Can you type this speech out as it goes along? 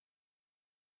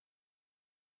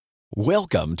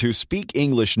Welcome to Speak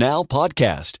English Now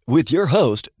podcast with your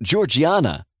host,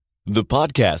 Georgiana, the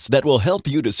podcast that will help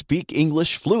you to speak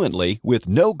English fluently with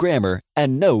no grammar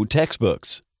and no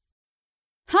textbooks.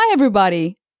 Hi,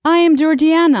 everybody. I am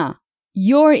Georgiana,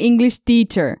 your English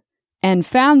teacher and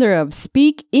founder of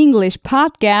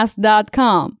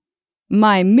SpeakEnglishPodcast.com.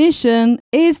 My mission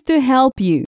is to help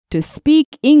you to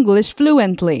speak English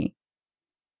fluently.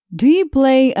 Do you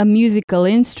play a musical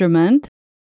instrument?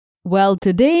 Well,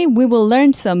 today we will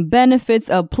learn some benefits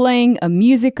of playing a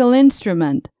musical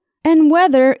instrument and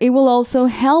whether it will also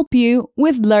help you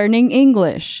with learning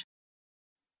English.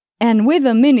 And with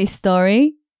a mini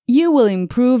story, you will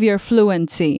improve your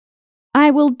fluency. I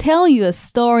will tell you a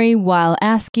story while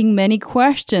asking many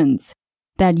questions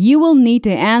that you will need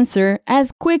to answer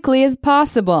as quickly as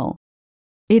possible.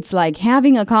 It's like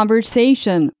having a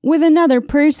conversation with another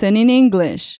person in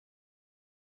English.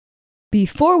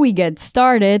 Before we get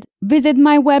started, visit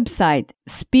my website,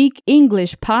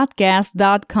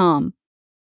 SpeakEnglishPodcast.com,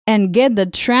 and get the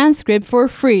transcript for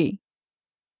free.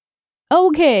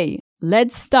 Okay,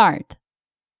 let's start.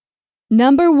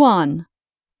 Number 1.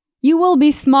 You will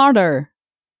be smarter.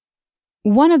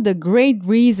 One of the great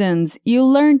reasons you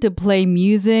learn to play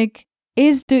music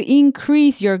is to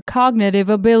increase your cognitive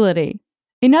ability.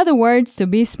 In other words, to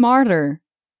be smarter.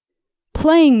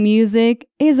 Playing music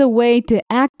is a way to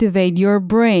activate your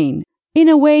brain in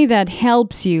a way that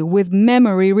helps you with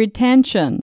memory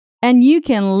retention, and you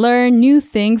can learn new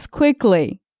things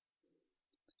quickly.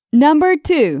 Number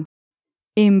 2.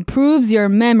 Improves your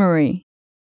memory.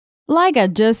 Like I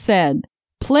just said,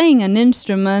 playing an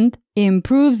instrument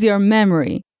improves your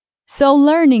memory, so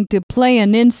learning to play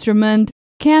an instrument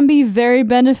can be very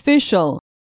beneficial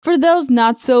for those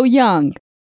not so young,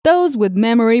 those with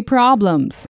memory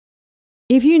problems.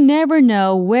 If you never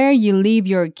know where you leave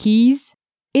your keys,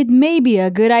 it may be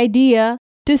a good idea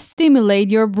to stimulate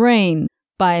your brain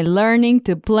by learning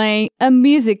to play a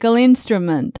musical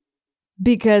instrument.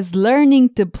 Because learning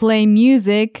to play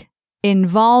music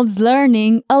involves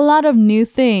learning a lot of new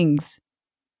things.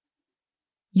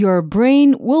 Your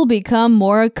brain will become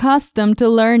more accustomed to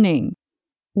learning,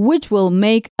 which will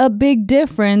make a big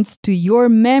difference to your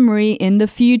memory in the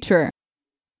future.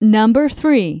 Number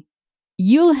 3.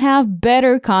 You'll have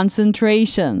better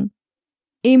concentration.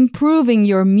 Improving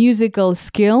your musical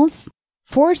skills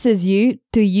forces you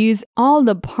to use all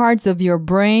the parts of your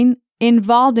brain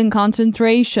involved in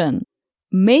concentration,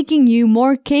 making you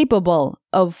more capable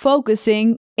of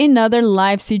focusing in other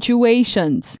life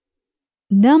situations.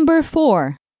 Number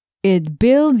 4. It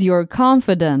builds your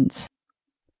confidence.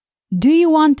 Do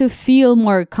you want to feel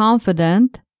more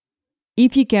confident?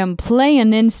 If you can play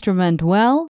an instrument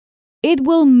well, it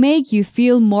will make you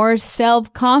feel more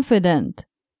self-confident.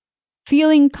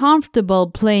 Feeling comfortable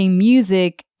playing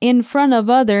music in front of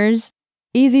others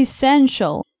is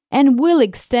essential and will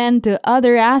extend to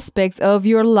other aspects of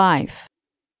your life.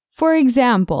 For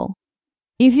example,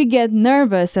 if you get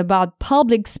nervous about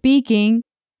public speaking,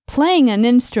 playing an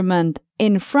instrument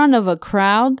in front of a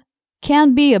crowd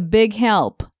can be a big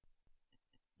help.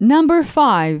 Number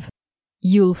 5.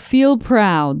 You'll feel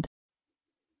proud.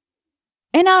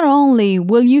 And not only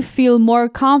will you feel more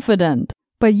confident,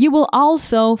 but you will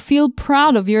also feel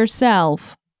proud of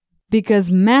yourself. Because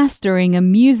mastering a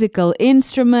musical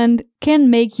instrument can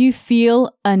make you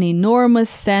feel an enormous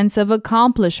sense of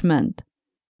accomplishment.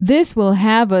 This will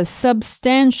have a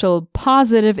substantial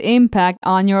positive impact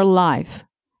on your life,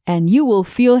 and you will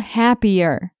feel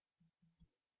happier.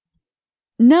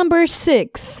 Number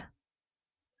 6.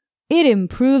 It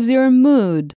improves your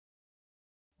mood.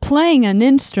 Playing an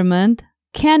instrument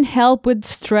can help with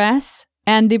stress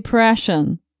and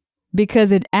depression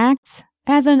because it acts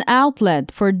as an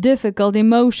outlet for difficult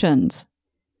emotions.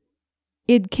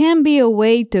 It can be a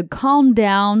way to calm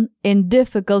down in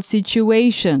difficult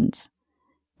situations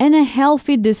and a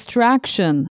healthy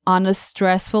distraction on a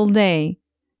stressful day.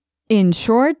 In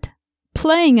short,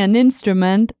 playing an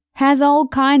instrument has all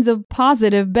kinds of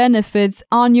positive benefits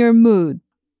on your mood.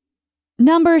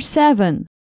 Number 7.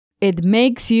 It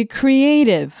makes you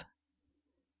creative.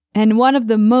 And one of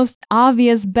the most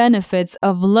obvious benefits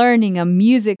of learning a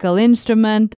musical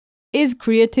instrument is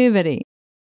creativity.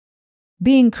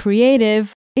 Being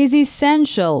creative is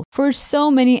essential for so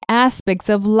many aspects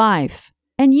of life,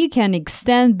 and you can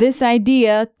extend this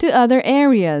idea to other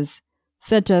areas,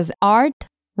 such as art,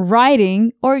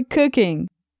 writing, or cooking.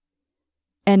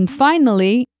 And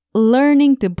finally,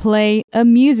 learning to play a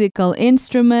musical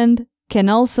instrument can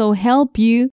also help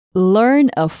you learn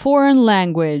a foreign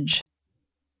language.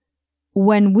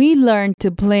 When we learn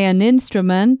to play an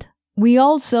instrument, we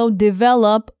also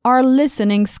develop our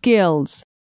listening skills.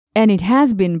 and it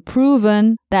has been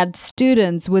proven that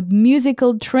students with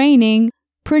musical training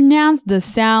pronounce the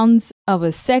sounds of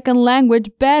a second language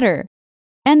better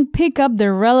and pick up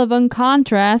the relevant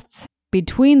contrasts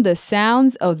between the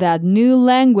sounds of that new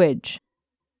language.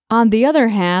 On the other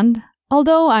hand,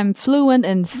 although I'm fluent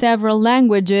in several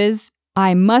languages,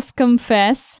 I must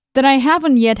confess that I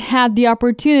haven't yet had the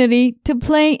opportunity to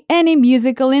play any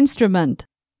musical instrument.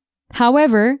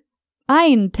 However, I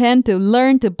intend to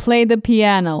learn to play the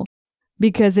piano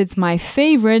because it's my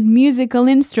favorite musical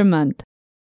instrument.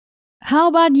 How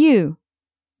about you?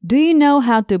 Do you know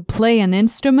how to play an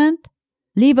instrument?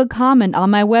 Leave a comment on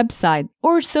my website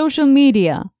or social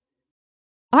media.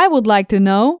 I would like to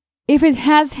know if it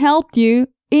has helped you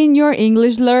in your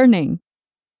English learning.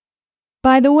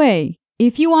 By the way,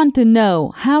 if you want to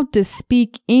know how to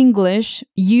speak English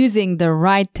using the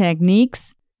right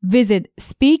techniques, visit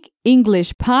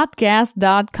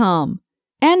speakenglishpodcast.com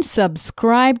and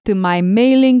subscribe to my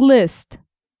mailing list.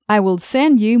 I will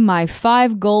send you my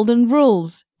 5 golden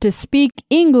rules to speak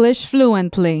English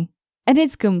fluently, and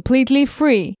it's completely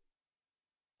free.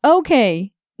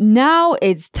 Okay, now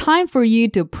it's time for you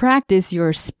to practice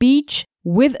your speech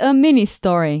with a mini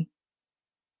story.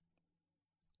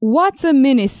 What's a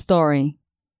mini story?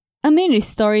 A mini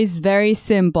story is very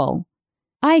simple.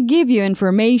 I give you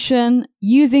information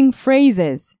using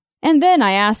phrases, and then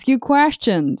I ask you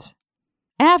questions.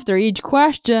 After each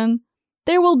question,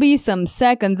 there will be some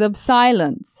seconds of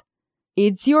silence.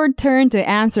 It's your turn to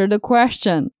answer the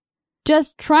question.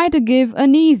 Just try to give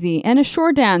an easy and a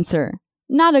short answer,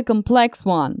 not a complex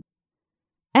one.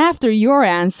 After your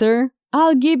answer,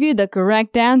 I'll give you the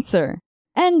correct answer.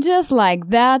 And just like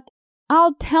that,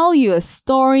 I'll tell you a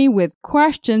story with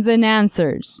questions and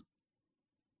answers.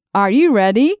 Are you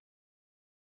ready?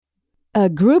 A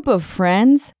group of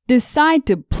friends decide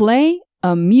to play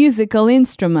a musical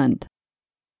instrument.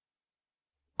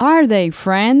 Are they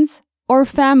friends or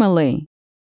family?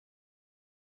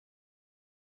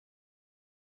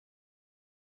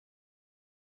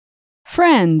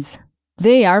 Friends.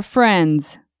 They are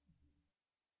friends.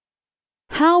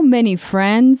 How many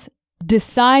friends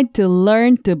decide to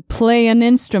learn to play an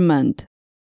instrument?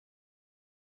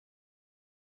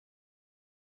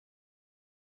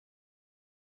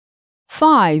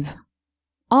 Five.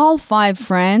 All 5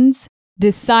 friends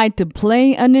decide to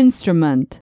play an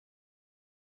instrument.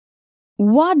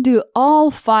 What do all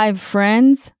 5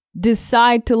 friends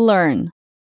decide to learn?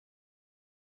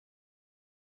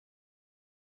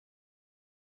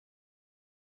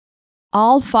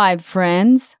 All 5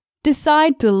 friends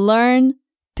decide to learn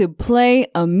to play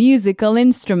a musical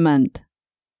instrument.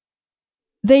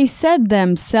 They set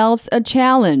themselves a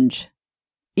challenge.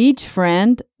 Each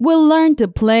friend will learn to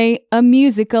play a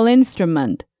musical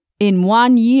instrument in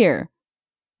 1 year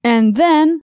and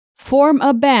then form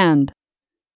a band.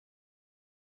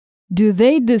 Do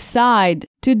they decide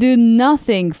to do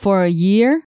nothing for a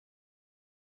year?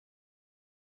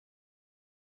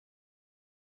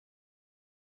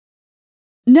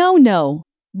 No.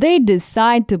 They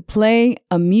decide to play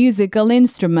a musical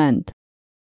instrument.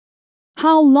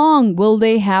 How long will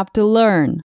they have to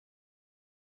learn?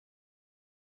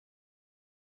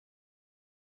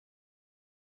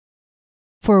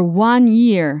 For 1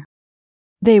 year.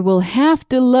 They will have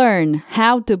to learn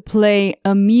how to play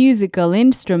a musical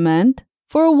instrument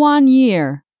for 1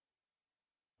 year.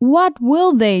 What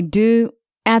will they do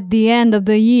at the end of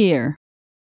the year?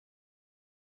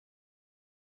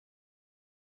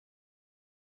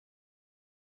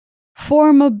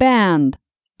 Form a band.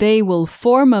 They will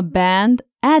form a band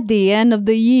at the end of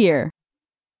the year.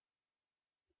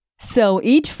 So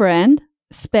each friend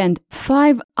spent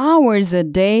 5 hours a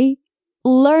day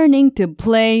learning to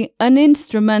play an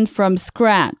instrument from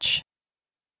scratch.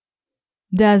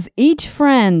 Does each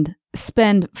friend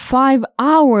spend 5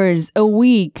 hours a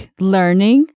week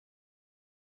learning?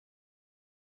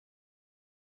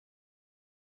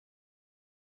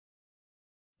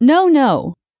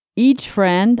 No. Each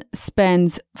friend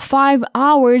spends 5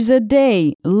 hours a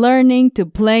day learning to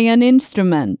play an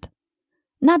instrument,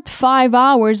 not 5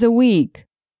 hours a week.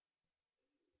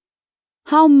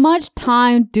 How much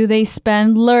time do they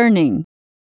spend learning?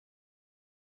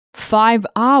 5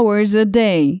 hours a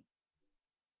day.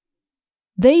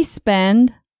 They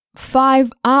spend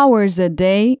 5 hours a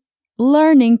day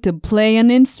learning to play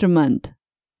an instrument.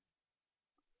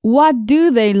 What do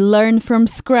they learn from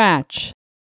scratch?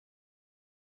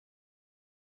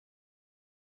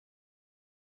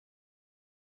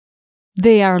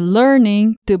 They are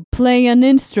learning to play an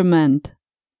instrument.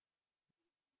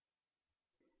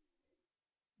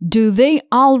 Do they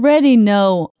already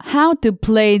know how to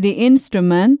play the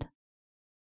instrument?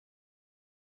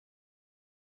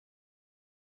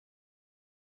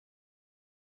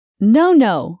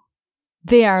 No.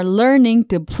 They are learning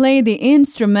to play the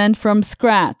instrument from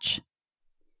scratch.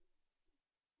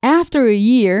 After a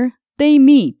year, they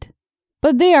meet,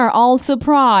 but they are all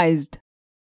surprised.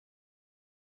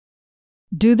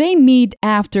 Do they meet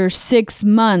after 6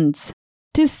 months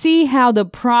to see how the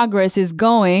progress is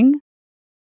going?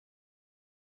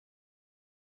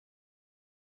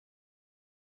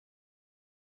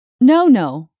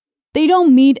 No. They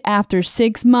don't meet after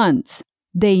 6 months.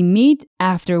 They meet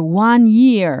after 1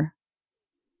 year.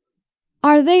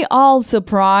 Are they all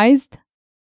surprised?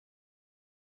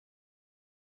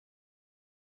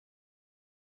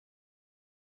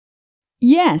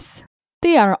 Yes,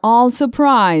 they are all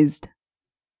surprised.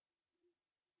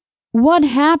 What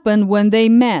happened when they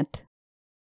met?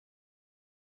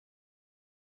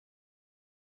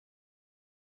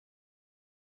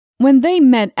 When they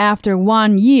met after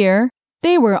 1 year,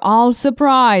 they were all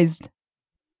surprised.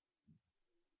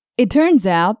 It turns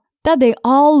out that they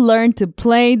all learned to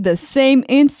play the same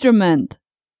instrument,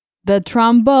 the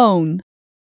trombone.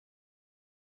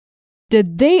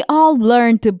 Did they all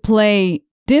learn to play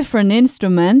different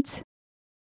instruments?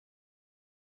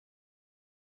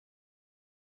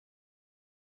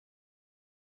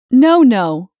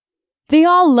 No. They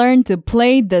all learned to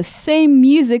play the same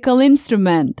musical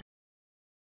instrument.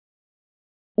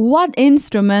 What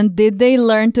instrument did they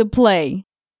learn to play?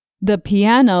 The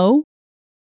piano?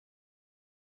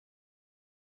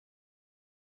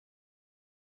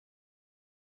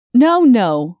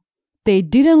 No. They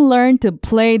didn't learn to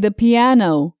play the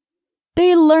piano.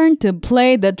 They learned to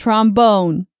play the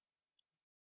trombone.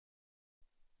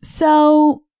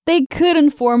 So, they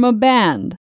couldn't form a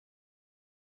band.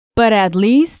 But at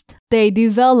least they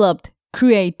developed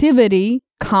creativity,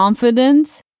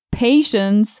 confidence,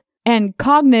 patience, and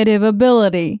cognitive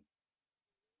ability.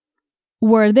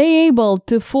 Were they able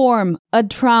to form a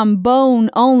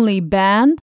trombone-only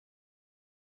band?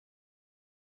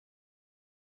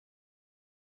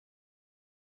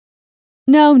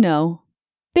 No.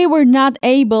 They were not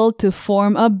able to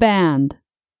form a band.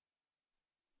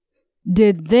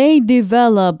 Did they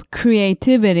develop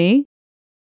creativity?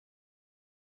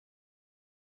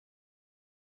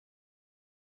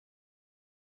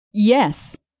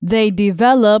 Yes, they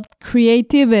developed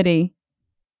creativity.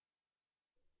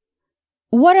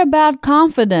 What about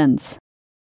confidence?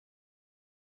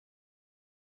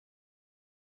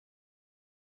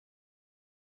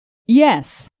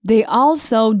 Yes, they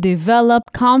also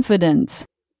developed confidence.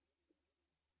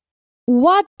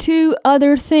 What 2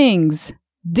 other things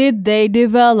did they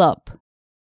develop?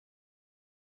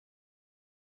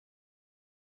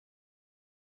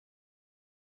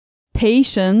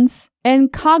 Patience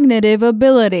and cognitive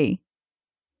ability.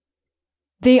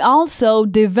 They also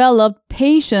developed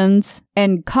patience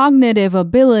and cognitive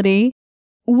ability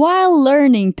while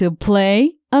learning to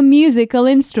play a musical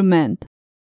instrument.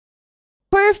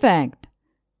 Perfect!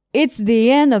 It's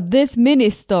the end of this mini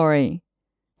story.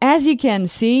 As you can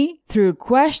see, through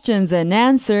questions and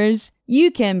answers,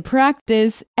 you can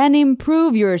practice and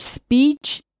improve your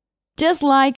speech just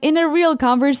like in a real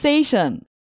conversation.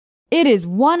 It is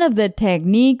one of the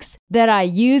techniques that I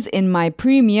use in my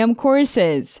premium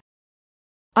courses.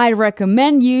 I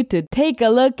recommend you to take a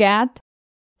look at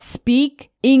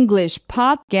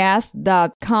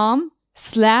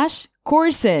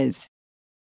speakenglishpodcast.com/courses.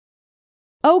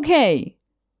 Okay,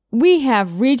 we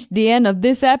have reached the end of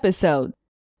this episode.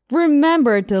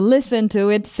 Remember to listen to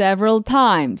it several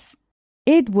times.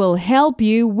 It will help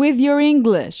you with your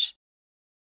English.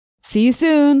 See you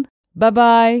soon.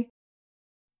 Bye-bye.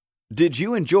 Did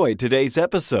you enjoy today's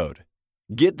episode?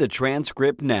 Get the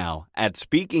transcript now at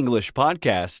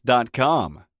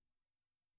speakenglishpodcast.com.